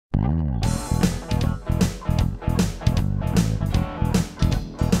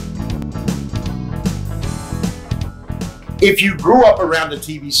If you grew up around the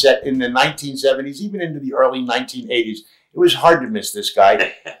TV set in the 1970s, even into the early 1980s, it was hard to miss this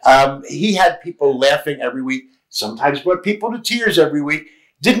guy. He had people laughing every week, sometimes brought people to tears every week.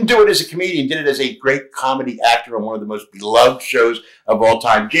 Didn't do it as a comedian, did it as a great comedy actor on one of the most beloved shows of all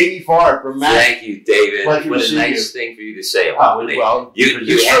time. Jamie Farr from Mass. Thank you, David. Pleasure what to a nice see you. thing for you to say about me. Well,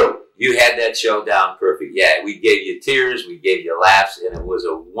 You had that show down perfect. Yeah, we gave you tears, we gave you laughs, and it was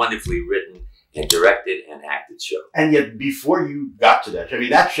a wonderfully written and directed and acted show. And yet, before you got to that show, I mean,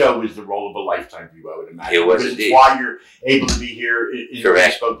 that show was the role of a lifetime for you, I would imagine. It was because indeed. it's why you're able to be here in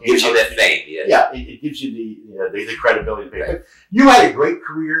Correct. Spokane. Gives you that fame, yes. Yeah, it gives you the credibility. Right. But you had a great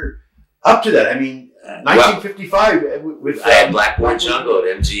career up to that. I mean, 1955 with I had Blackboard Jungle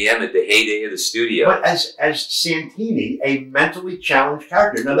at MGM at the heyday of the studio. But as Santini, a mentally challenged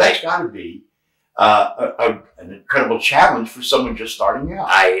character. Now, that's got to be an incredible challenge for someone just starting out.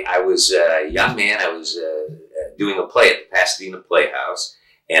 I was a young man. I was doing a play at the Pasadena Playhouse,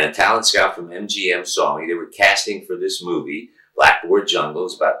 and a talent scout from MGM saw me. They were casting for this movie, Blackboard Jungle. It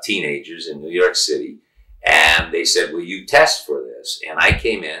was about teenagers in New York City. And they said, will you test for this? And I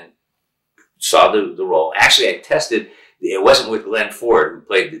came in, saw the role. Actually, I tested. It wasn't with Glenn Ford, who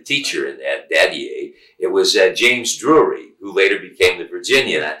played the teacher at Daddier. It was James Drury, who later became the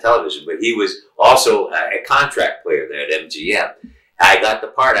Virginian on television, but he was also a contract player there at MGM. I got the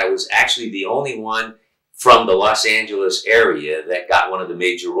part. I was actually the only one from the Los Angeles area that got one of the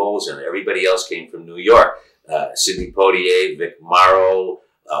major roles in it. Everybody else came from New York. Sidney Poitier, Vic Morrow,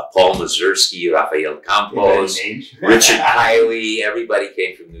 Paul Mazursky, Rafael Campos, Richard Kiley, everybody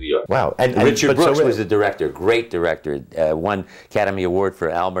came from New York. Wow. And Richard Brooks was the director, great director. Won Academy Award for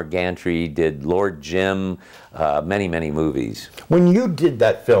Elmer Gantry, did Lord Jim, many, many movies. When you did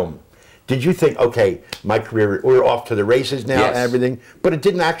that film, did you think, okay, my career, we're off to the races now and everything, but it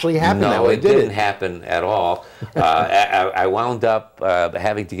didn't actually happen that way, did it? No, it didn't happen at all. I wound up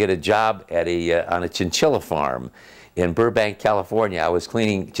having to get a job at on a chinchilla farm in Burbank, California. I was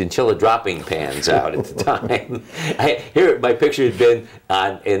cleaning chinchilla dropping pans out at the time. Here, my picture had been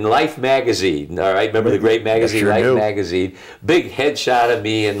in Life magazine. All right, remember the great magazine, Life magazine? Big headshot of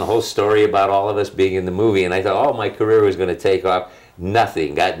me and the whole story about all of us being in the movie. And I thought, oh, my career was going to take off.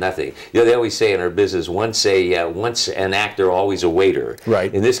 Nothing, got nothing. You know, they always say in our business, once an actor, always a waiter.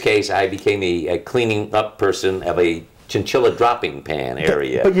 Right. In this case, I became a cleaning up person of a chinchilla dropping pan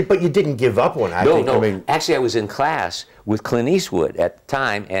area. But you didn't give up on acting. No. I mean, actually, I was in class with Clint Eastwood at the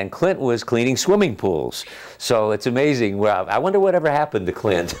time, and Clint was cleaning swimming pools. So it's amazing. Well, I wonder whatever happened to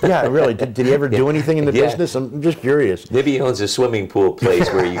Clint. Yeah, really. Did he ever do anything in the business? I'm just curious. Maybe he owns a swimming pool place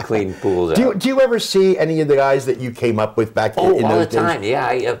where you clean pools out. Do you ever see any of the guys that you came up with back in those days? All the time.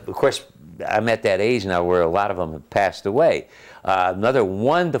 Yeah, of course, I'm at that age now where a lot of them have passed away. Another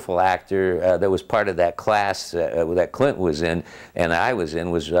wonderful actor that was part of that class that Clint was in and I was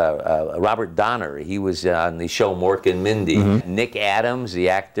in was Robert Donner. He was on the show Mork and Mindy. Nick Adams, the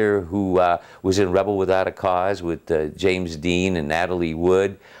actor who was in Rebel Without a Cause with James Dean and Natalie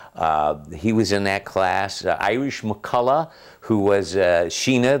Wood. He was in that class. Irish McCullough, who was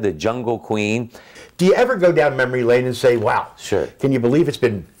Sheena, the Jungle Queen. Do you ever go down memory lane and say, wow, sure, can you believe it's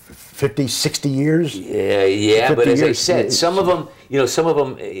been 50, 60 years? Yeah, but as I said, some of them, some of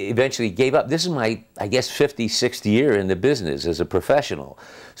them eventually gave up. This is my, I guess, 50, 60th year in the business as a professional.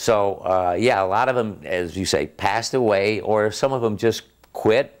 So, yeah, a lot of them, as you say, passed away, or some of them just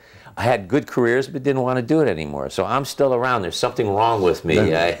quit. I had good careers, but didn't want to do it anymore. So I'm still around. There's something wrong with me.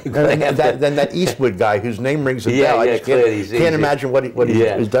 Then that Eastwood guy, whose name rings a bell. I can't imagine what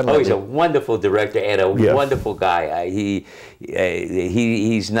he's done. Oh, he's a wonderful director and a wonderful guy.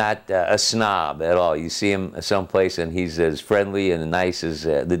 He's not a snob at all. You see him someplace, and he's as friendly and nice as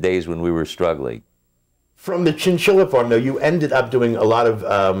the days when we were struggling. From the Chinchilla Farm, though, you ended up doing a lot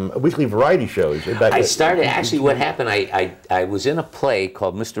of weekly variety shows. I started, actually, what happened, I was in a play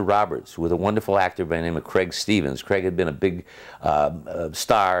called Mr. Roberts with a wonderful actor by the name of Craig Stevens. Craig had been a big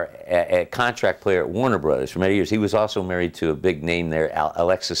star, a contract player at Warner Brothers for many years. He was also married to a big name there,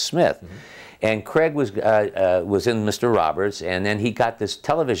 Alexis Smith. And Craig was in Mr. Roberts, and then he got this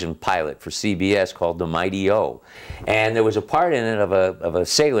television pilot for CBS called The Mighty O. And there was a part in it of a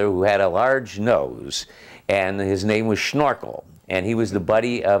sailor who had a large nose, and his name was Schnorkel. And he was the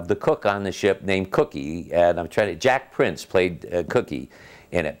buddy of the cook on the ship named Cookie, and Jack Prince played Cookie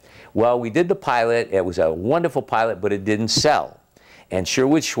in it. Well, we did the pilot. It was a wonderful pilot, but it didn't sell. And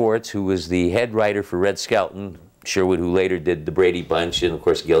Sherwood Schwartz, who was the head writer for Red Skelton, Sherwood, who later did The Brady Bunch and, of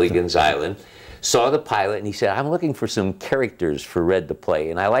course, Gilligan's Island, saw the pilot, and he said, I'm looking for some characters for Red to play,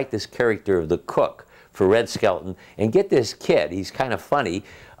 and I like this character of the cook for Red Skelton and get this kid, he's kind of funny,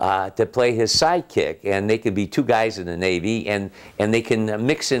 to play his sidekick. And they could be two guys in the Navy, and they can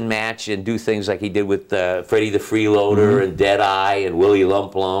mix and match and do things like he did with Freddie the Freeloader and Deadeye and Willie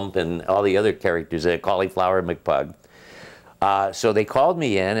Lump Lump and all the other characters, Cauliflower McPug. So they called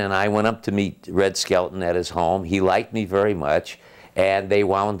me in, and I went up to meet Red Skelton at his home. He liked me very much, and they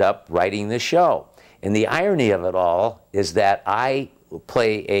wound up writing the show. And the irony of it all is that I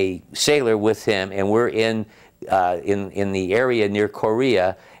play a sailor with him, and we're in the area near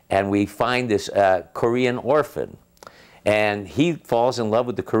Korea, and we find this Korean orphan. And he falls in love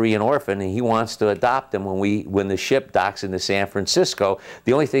with the Korean orphan, and he wants to adopt him when the ship docks into San Francisco.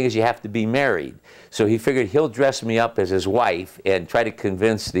 The only thing is you have to be married. So he figured he'll dress me up as his wife and try to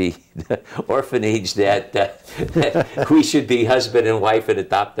convince the orphanage that we should be husband and wife and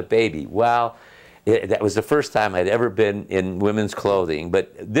adopt the baby. Well, that was the first time I'd ever been in women's clothing.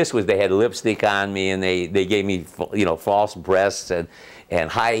 But this was, they had lipstick on me, and they gave me, you know, false breasts and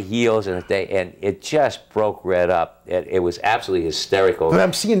high heels, and it just broke Red up. It was absolutely hysterical. But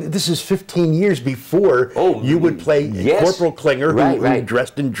I'm seeing this is 15 years before you would play Corporal Klinger, who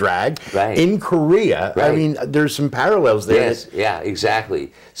dressed in drag in Korea. I mean, there's some parallels there. Yes, yeah,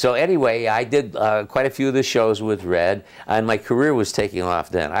 exactly. So anyway, I did quite a few of the shows with Red, and my career was taking off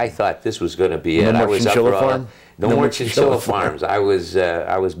then. I thought this was going to be it. No more Chinchilla Farm? No more Chinchilla Farms. I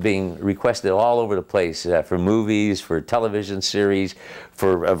was being requested all over the place for movies, for television series,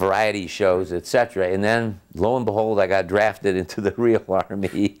 for variety shows, etc. And then, lo and behold, I got drafted into the real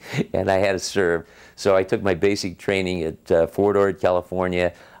Army, and I had to serve. So I took my basic training at Fort Ord,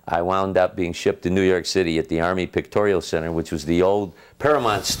 California. I wound up being shipped to New York City at the Army Pictorial Center, which was the old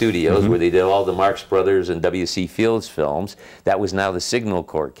Paramount Studios where they did all the Marx Brothers and W.C. Fields films. That was now the Signal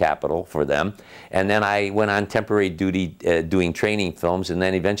Corps capital for them. And then I went on temporary duty doing training films, and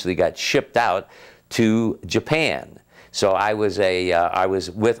then eventually got shipped out to Japan. So I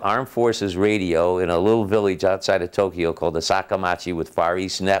was with Armed Forces Radio in a little village outside of Tokyo called the Sakamachi with Far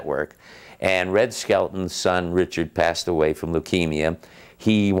East Network. And Red Skelton's son, Richard, passed away from leukemia.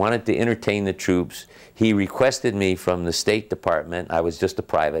 He wanted to entertain the troops. He requested me from the State Department. I was just a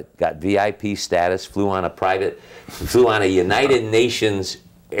private, got VIP status, flew on a United Nations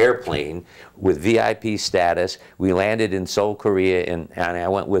airplane with VIP status. We landed in Seoul, Korea, and I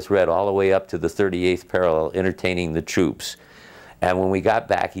went with Red all the way up to the 38th parallel, entertaining the troops. And when we got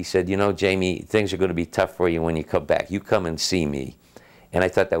back, he said, you know, Jamie, things are going to be tough for you when you come back. You come and see me. And I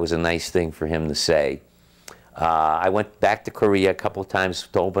thought that was a nice thing for him to say. I went back to Korea a couple of times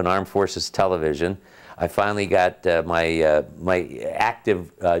to open Armed Forces Television. I finally got my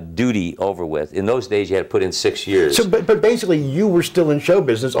active duty over with. In those days, you had to put in 6 years. So, but basically, you were still in show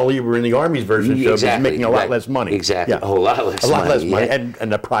business, only you were in the Army's version of show business, making a lot less money. Exactly, a whole lot less money. A lot less money,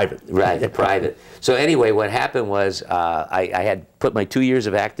 and a private. Right, a private. So anyway, what happened was I had put my 2 years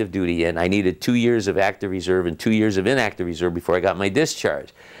of active duty in. I needed 2 years of active reserve and 2 years of inactive reserve before I got my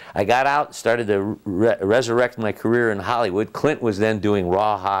discharge. I got out, started to resurrect my career in Hollywood. Clint was then doing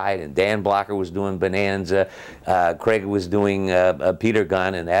Rawhide, and Dan Blocker was doing Bonanza. Craig was doing Peter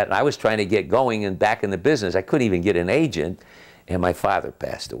Gunn and that. And I was trying to get going and back in the business. I couldn't even get an agent, and my father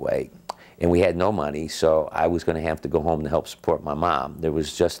passed away. And we had no money, so I was going to have to go home to help support my mom. There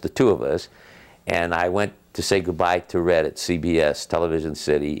was just the two of us. And I went to say goodbye to Red at CBS, Television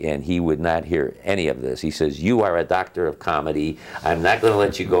City, and he would not hear any of this. He says, you are a doctor of comedy. I'm not going to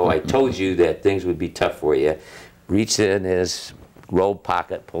let you go. I told you that things would be tough for you. Reached in his robe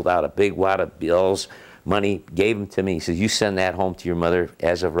pocket, pulled out a big wad of bills, money, gave them to me. He says, you send that home to your mother.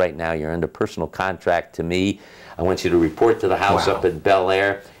 As of right now, you're under personal contract to me. I want you to report to the house up in Bel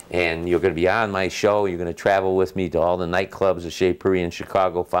Air. And you're going to be on my show. You're going to travel with me to all the nightclubs of Chez Perry in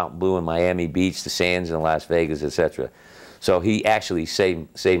Chicago, Fontainebleau in Miami Beach, the Sands in Las Vegas, etc. So he actually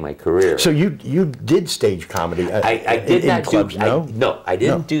saved my career. So you did stage comedy in clubs, no? No, I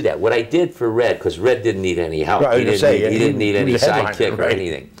didn't do that. What I did for Red, because Red didn't need any help. Right, he didn't need any sidekick or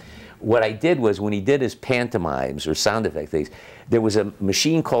anything. What I did was, when he did his pantomimes or sound effect things, there was a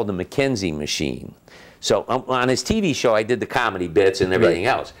machine called the McKenzie machine. So on his TV show, I did the comedy bits and everything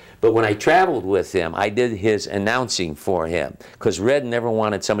else. But when I traveled with him, I did his announcing for him. Because Red never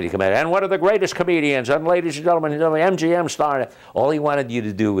wanted somebody to come out, and one of the greatest comedians, and ladies and gentlemen, MGM star. All he wanted you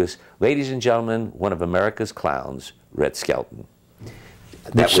to do was, ladies and gentlemen, one of America's clowns, Red Skelton.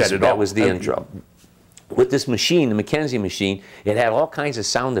 That was the intro. With this machine, the McKenzie machine, it had all kinds of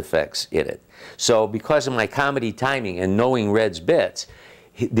sound effects in it. So because of my comedy timing and knowing Red's bits,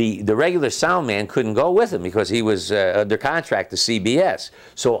 the regular sound man couldn't go with him because he was under contract to CBS.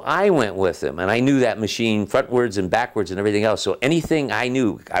 So I went with him, and I knew that machine frontwards and backwards and everything else. So anything I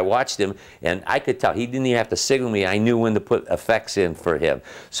knew, I watched him, and I could tell. He didn't even have to signal me. I knew when to put effects in for him.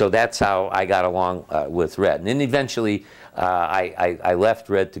 So that's how I got along with Red. And then eventually, I left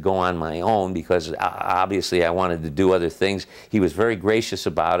Red to go on my own because obviously I wanted to do other things. He was very gracious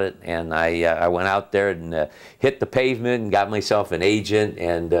about it, and I went out there and hit the pavement and got myself an agent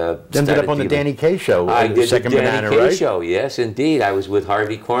and ended up on the Danny Kaye show. I did Second the Danny Banana, Kaye right? show. Yes, indeed. I was with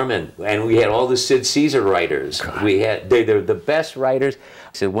Harvey Korman, and we had all the Sid Caesar writers. God. They're the best writers.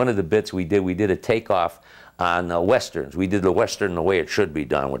 So one of the bits we did a takeoff on Westerns. We did the Western the way it should be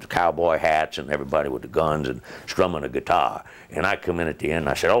done, with the cowboy hats and everybody with the guns and strumming a guitar. And I come in at the end and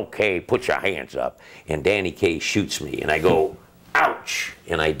I said, okay, put your hands up. And Danny Kaye shoots me and I go, ouch,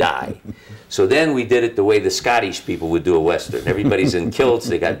 and I die. So then we did it the way the Scottish people would do a Western. Everybody's in kilts,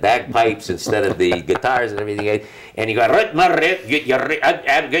 they got bagpipes instead of the guitars and everything. And you go, get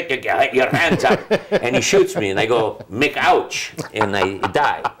your hands up. And he shoots me and I go, make ouch, and I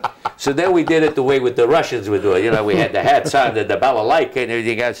die. So then we did it the way with the Russians would do it. You know, we had the hats on, the balalaika and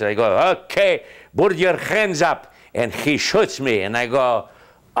everything else. And I go, okay, put your hands up. And he shoots me. And I go,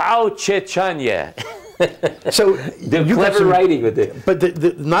 ouch, Chechanya. So the clever writing with it.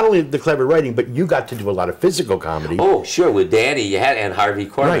 But not only the clever writing, but you got to do a lot of physical comedy. Oh, sure. With Danny, you had, and Harvey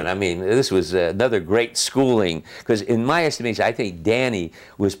Korman. Right. I mean, this was another great schooling. Because in my estimation, I think Danny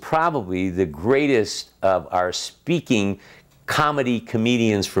was probably the greatest of our speaking comedy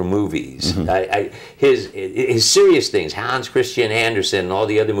comedians for movies. Mm-hmm. His serious things, Hans Christian Andersen and all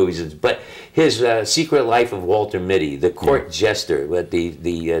the other movies, but his Secret Life of Walter Mitty, the court jester with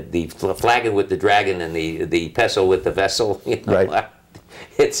the flagon with the dragon and the pestle with the vessel. You know? Right.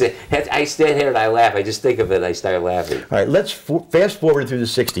 I stand here and I laugh. I just think of it and I start laughing. All right, let's fast forward through the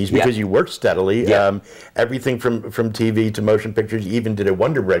 60s because you worked steadily. Everything from TV to motion pictures. You even did a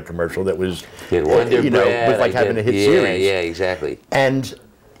Wonder Bread commercial that was, with like having a hit series. Yeah, exactly. And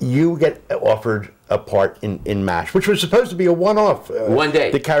you get offered a part in MASH, which was supposed to be a one-off. One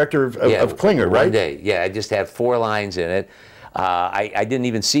day. The character of Klinger, right? One day, yeah. I just had 4 lines in it. I didn't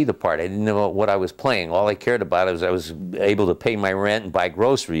even see the part. I didn't know what I was playing. All I cared about was I was able to pay my rent and buy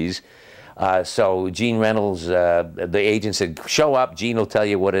groceries. So Gene Reynolds, the agent said, show up, Gene will tell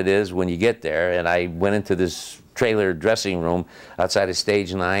you what it is when you get there. And I went into this trailer dressing room outside of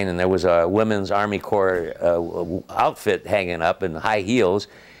Stage 9, and there was a women's Army Corps outfit hanging up in high heels.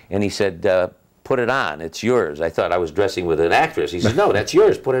 And he said, put it on, it's yours. I thought I was dressing with an actress. He said, no, that's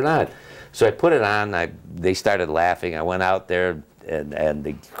yours, put it on. So I put it on, they started laughing. I went out there, and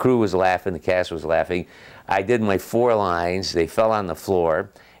the crew was laughing, the cast was laughing. I did my 4 lines, they fell on the floor,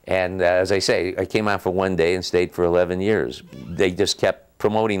 and as I say, I came out for 1 day and stayed for 11 years. They just kept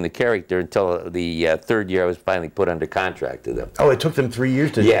promoting the character until the 3rd year I was finally put under contract to them. Oh, it took them 3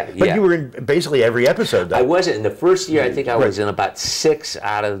 years to... Yeah, But you were in basically every episode, though. I wasn't. In the first year, I think I was in about 6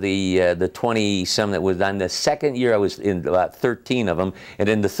 out of the 20-some that was done. The second year, I was in about 13 of them, and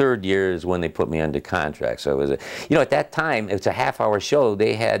then the 3rd year is when they put me under contract. So it was, at that time, it's a half-hour show.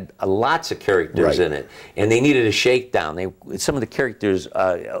 They had lots of characters in it, and they needed a shakedown. Some of the characters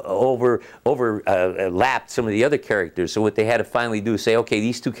overlapped some of the other characters, so what they had to finally do is say, okay,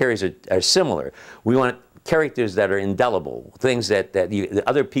 these 2 characters are similar. We want characters that are indelible, things that the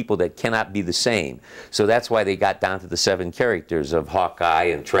other people that cannot be the same. So that's why they got down to the 7 characters of Hawkeye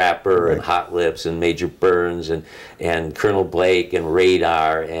and Trapper and Hot Lips and Major Burns and Colonel Blake and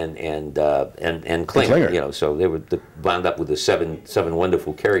Radar and Klinger. So they were wound up with the seven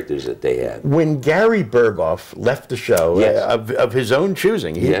wonderful characters that they had. When Gary Berghoff left the show, of his own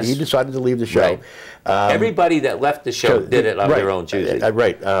choosing, he decided to leave the show. Right. Everybody that left the show did it of their own choosing.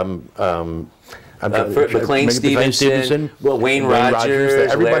 McLean Stevenson, Wayne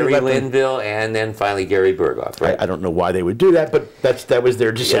Rogers, Larry Linville, and then finally Gary Berghoff. Right? I don't know why they would do that, but that was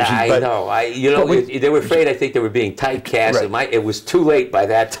their decision. Yeah, I know. They were afraid. I think they were being typecast. Right. It was too late by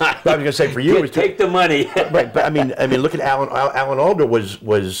that time. I was going to say for you, take the money. Right, but I mean, look at Alan Alda was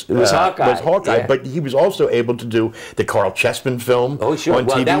Hawkeye, but he was also able to do the Carl Chessman film. Oh, sure. On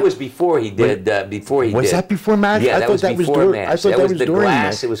well, TV. That was before he did. Was that before MASH? Yeah, I thought that was before MASH. I thought that was the during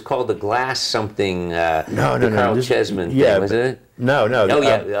Glass. MASH. It was called the Glass something. No. Carl Chessman thing, wasn't it? No.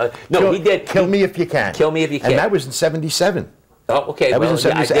 He did. Kill Me If You Can. Kill Me If You Can. And that was in '77. Oh, okay. That was in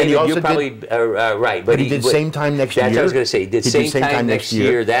 '77. You're probably right. But he did Same Time Next Year. That's what I was going to say. He did Same Time Next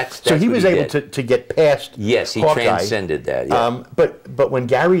Year. So he was able to get past Yes, he Hawkeye. transcended that. Yeah. But when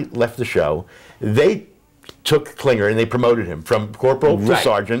Gary left the show, they took Klinger and they promoted him from corporal to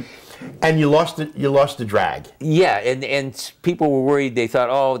sergeant. And you lost the drag. Yeah, and people were worried. They thought,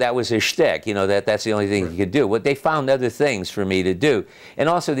 oh, that was his shtick. You know, that's the only thing he could do. But they found other things for me to do. And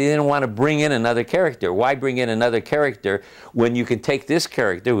also, they didn't want to bring in another character. Why bring in another character when you can take this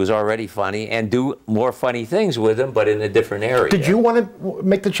character who's already funny and do more funny things with him, but in a different area? Did you want to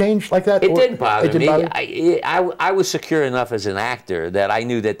make the change like that? It didn't bother me. I was secure enough as an actor that I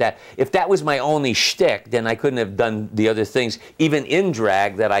knew that if that was my only shtick, then I couldn't have done the other things, even in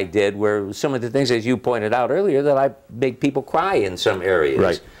drag, that I did, where some of the things, as you pointed out earlier, that I make people cry in some areas.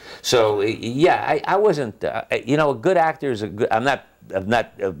 Right. So yeah, I wasn't. You know, a good actor is a good. I'm not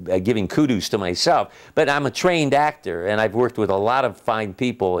giving kudos to myself, but I'm a trained actor, and I've worked with a lot of fine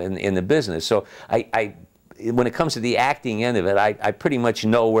people in the business. So when it comes to the acting end of it, I pretty much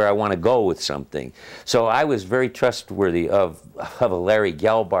know where I want to go with something. So I was very trustworthy of a Larry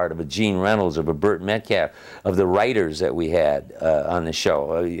Gelbart, of a Gene Reynolds, of a Burt Metcalf, of the writers that we had on the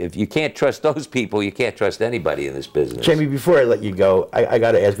show. If you can't trust those people, you can't trust anybody in this business. Jamie, before I let you go, I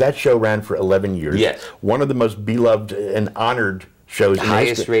got to ask, that show ran for 11 years. Yes. One of the most beloved and honored shows.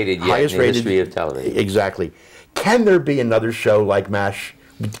 Highest rated in the history of television. Exactly. Can there be another show like MASH,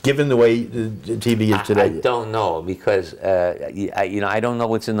 given the way the TV is today? I don't know, because I don't know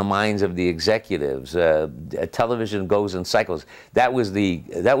what's in the minds of the executives. Television goes in cycles. That was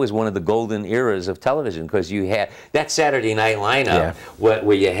one of the golden eras of television, because you had that Saturday night lineup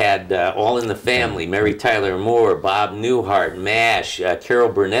where you had All in the Family, Mary Tyler Moore, Bob Newhart, MASH, Carol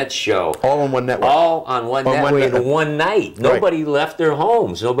Burnett's show. All on one network. All on one network in one night. Nobody left their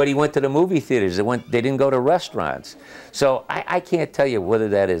homes. Nobody went to the movie theaters. They didn't go to restaurants. So I can't tell you whether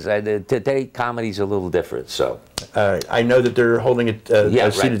that is. Today, comedy's a little different. So I know that they're holding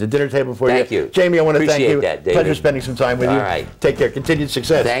a seat at the dinner table for you. Thank you. Jamie, I want to thank you. Appreciate that, David. Pleasure spending some time with you. All right. Take care. Continued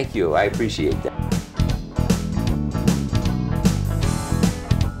success. Thank you. I appreciate that.